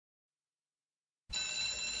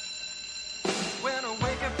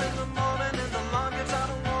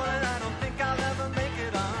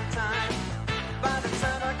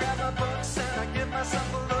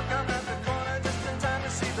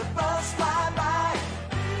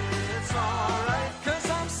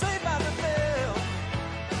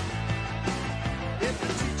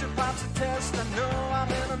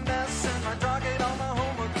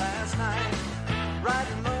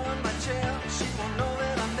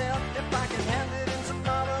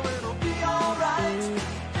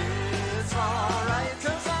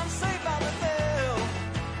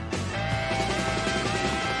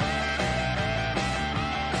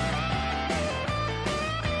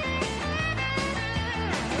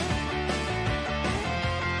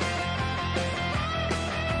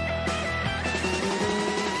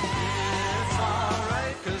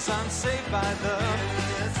I'm saved by love.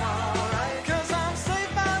 It's alright. 'Cause I'm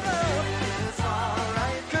saved by love. It's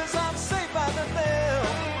alright. 'Cause I'm saved by the bell.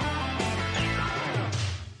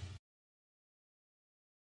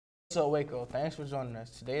 So Waco, thanks for joining us.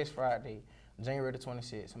 Today is Friday, January the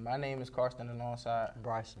 26th. My name is Karsten alongside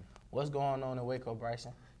Bryson. What's going on in Waco,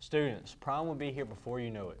 Bryson? Students, prom will be here before you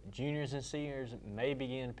know it. Juniors and seniors may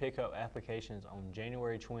begin to pick up applications on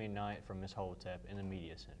January 29th from Ms. Holtap in the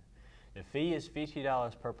Media Center. The fee is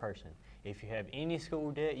 $50 per person. If you have any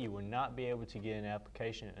school debt, you will not be able to get an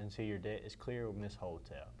application until your debt is clear with Ms.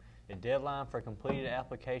 Holtap. The deadline for completed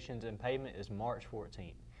applications and payment is March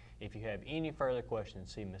 14th. If you have any further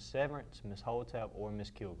questions, see Ms. Severance, Ms. Holtap, or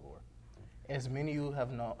Ms. Kilgore. As many of you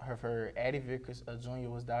have heard, Addie Vickers, a junior,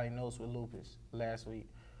 was diagnosed with lupus last week.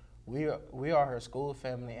 We are her school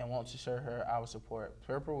family and want to show her our support.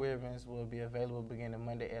 Purple ribbons will be available beginning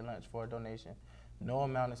Monday at lunch for a donation. No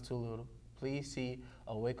amount is too little. Please see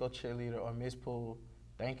a Waco cheerleader or Miss Poole.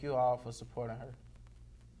 Thank you all for supporting her.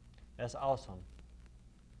 That's awesome.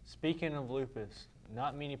 Speaking of lupus,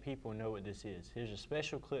 not many people know what this is. Here's a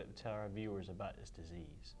special clip to tell our viewers about this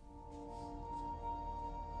disease.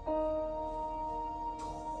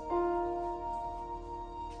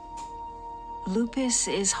 Lupus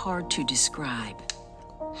is hard to describe.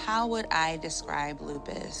 How would I describe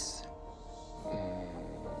lupus?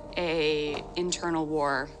 A internal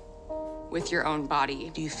war with your own body.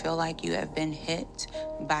 Do you feel like you have been hit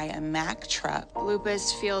by a Mack truck?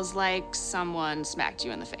 Lupus feels like someone smacked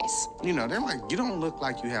you in the face. You know, they're like, you don't look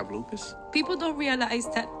like you have lupus. People don't realize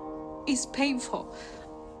that it's painful,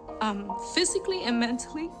 physically and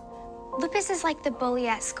mentally. Lupus is like the bully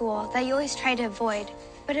at school that you always try to avoid,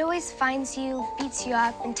 but it always finds you, beats you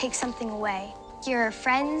up, and takes something away. Your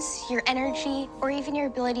friends, your energy, or even your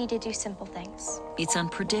ability to do simple things. It's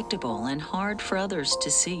unpredictable and hard for others to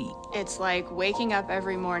see. It's like waking up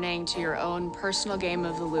every morning to your own personal game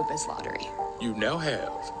of the lupus lottery. You now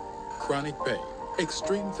have chronic pain,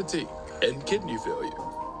 extreme fatigue, and kidney failure.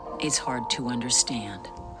 It's hard to understand.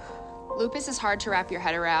 Lupus is hard to wrap your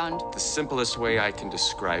head around. The simplest way I can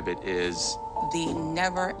describe it is the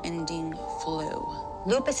never-ending flu.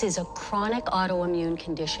 Lupus is a chronic autoimmune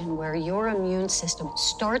condition where your immune system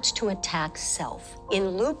starts to attack self.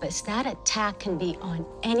 In lupus, that attack can be on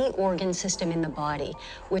any organ system in the body,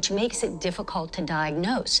 which makes it difficult to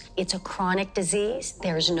diagnose. It's a chronic disease.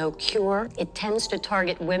 There's no cure. It tends to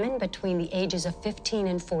target women between the ages of 15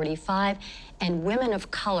 and 45, and women of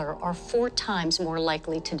color are 4 times more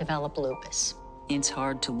likely to develop lupus. It's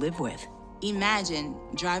hard to live with. Imagine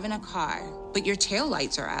driving a car, but your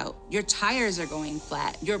taillights are out, your tires are going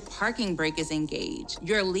flat, your parking brake is engaged,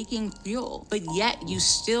 you're leaking fuel, but yet you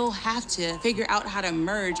still have to figure out how to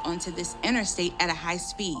merge onto this interstate at a high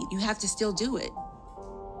speed. You have to still do it.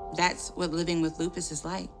 That's what living with lupus is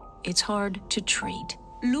like. It's hard to treat.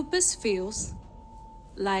 Lupus feels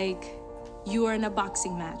like you are in a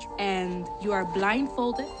boxing match and you are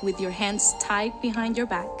blindfolded with your hands tied behind your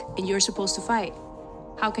back and you're supposed to fight.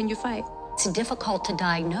 How can you fight? It's difficult to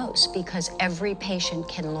diagnose because every patient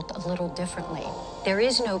can look a little differently. There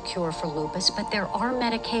is no cure for lupus, but there are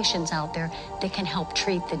medications out there that can help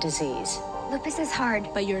treat the disease. Lupus is hard,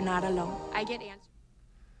 but you're not alone. I get answers.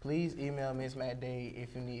 Please email Ms. McDade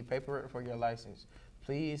if you need paperwork for your license.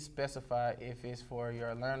 Please specify if it's for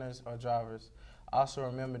your learners or drivers. Also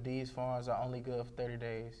remember, these forms are only good for 30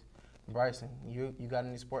 days. Bryson, you got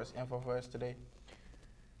any sports info for us today?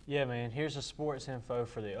 Yeah, man, here's the sports info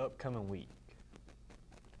for the upcoming week.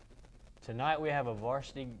 Tonight we have a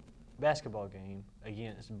varsity basketball game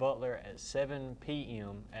against Butler at 7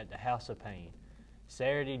 p.m. at the House of Pain.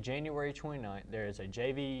 Saturday, January 29th, there is a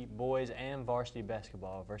JV boys and varsity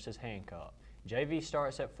basketball versus Hancock. JV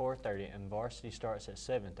starts at 4:30 and varsity starts at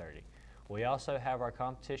 7:30. We also have our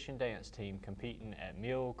competition dance team competing at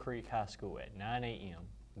Mill Creek High School at 9 a.m.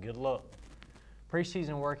 Good luck.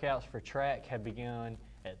 Preseason workouts for track have begun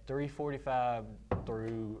at 3:45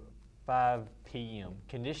 through 5 p.m.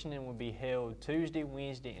 Conditioning will be held Tuesday,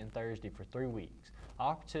 Wednesday, and Thursday for 3 weeks.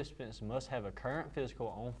 All participants must have a current physical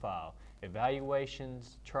on file.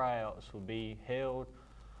 Evaluations, tryouts will be held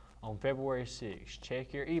on February 6th.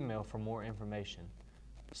 Check your email for more information.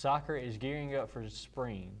 Soccer is gearing up for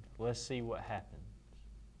spring. Let's see what happens.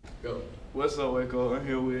 Go. What's up, Waco? I'm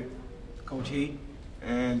here with Coach Heat,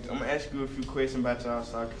 and I'm gonna ask you a few questions about y'all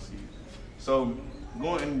soccer season. So,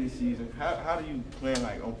 going into this season, how do you plan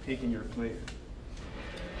on picking your players?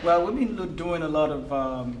 Well, we've been doing a lot of,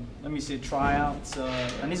 tryouts,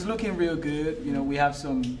 and it's looking real good. You know, we have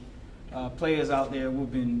some players out there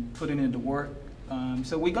who've been putting in the work.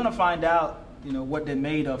 So we're gonna find out, what they're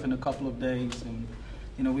made of in a couple of days, and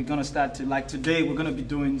You know, we're gonna start to, like today, we're gonna be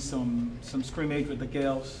doing some scrimmage with the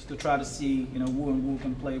girls to try to see, you know, who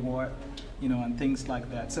can play what, you know, and things like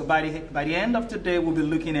that. So by the end of today, we'll be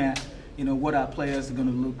looking at, you know, what our players are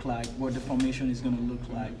gonna look like, what the formation is gonna look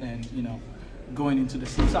like, and, you know, going into the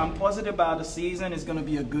season. So I'm positive about the season. It's gonna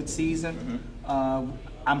be a good season.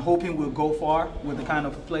 I'm hoping we'll go far with the kind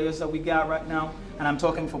of players that we got right now, and I'm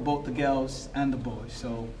talking for both the girls and the boys.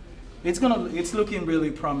 So it's looking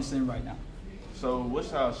really promising right now. So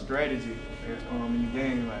what's our strategy in the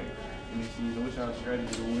game, like in the season? What's our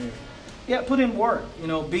strategy to win? Yeah, put in work. You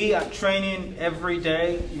know, be at training every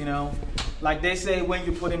day. You know, like they say, when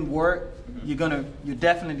you put in work, you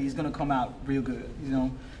definitely is gonna come out real good. You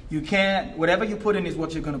know, you can't, whatever you put in is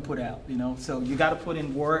what you're gonna put out. You know, so you got to put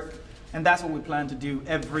in work. And that's what we plan to do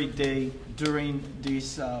every day during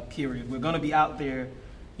this period. We're going to be out there,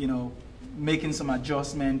 you know, making some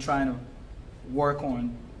adjustment, trying to work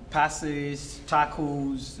on passes,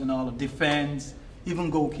 tackles, and all of defense,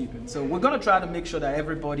 even goalkeeping. So we're going to try to make sure that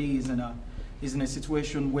everybody is in a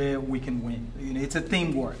situation where we can win. You know, it's a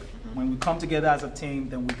teamwork. When we come together as a team,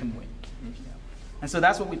 then we can win. Yeah. And so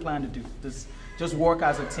that's what we plan to do. Just work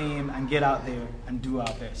as a team and get out there and do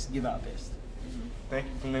our best, give our best. Thank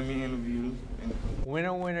you for letting me interview.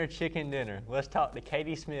 Winner, winner, chicken dinner. Let's talk to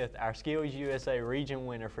Katie Smith, our Skills USA region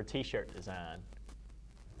winner for t-shirt design.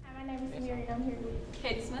 Hi, my name is Mary. I'm here with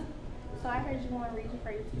Katie Smith. So I heard you won region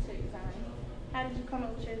for your t-shirt design. How did you come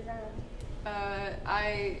up with your design?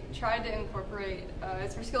 I tried to incorporate,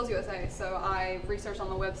 it's for Skills USA, so I researched on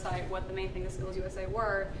the website what the main things of Skills USA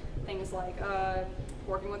were. Things like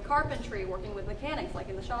working with carpentry, working with mechanics, like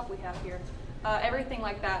in the shop we have here. Everything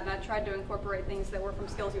like that, and I tried to incorporate things that were from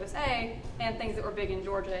Skills USA and things that were big in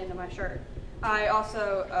Georgia into my shirt. I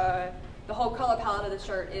also, the whole color palette of the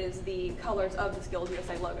shirt is the colors of the Skills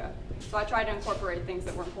USA logo. So I tried to incorporate things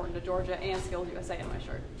that were important to Georgia and Skills USA in my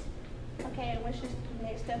shirt. Okay, and what's your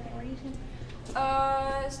next step in region?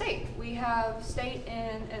 State. We have state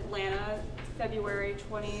in Atlanta, February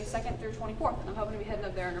 22nd through 24th. I'm hoping to be heading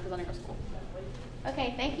up there and representing our school.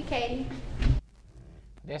 Okay, thank you, Katie.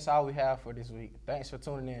 That's all we have for this week. Thanks for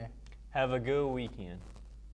tuning in. Have a good weekend.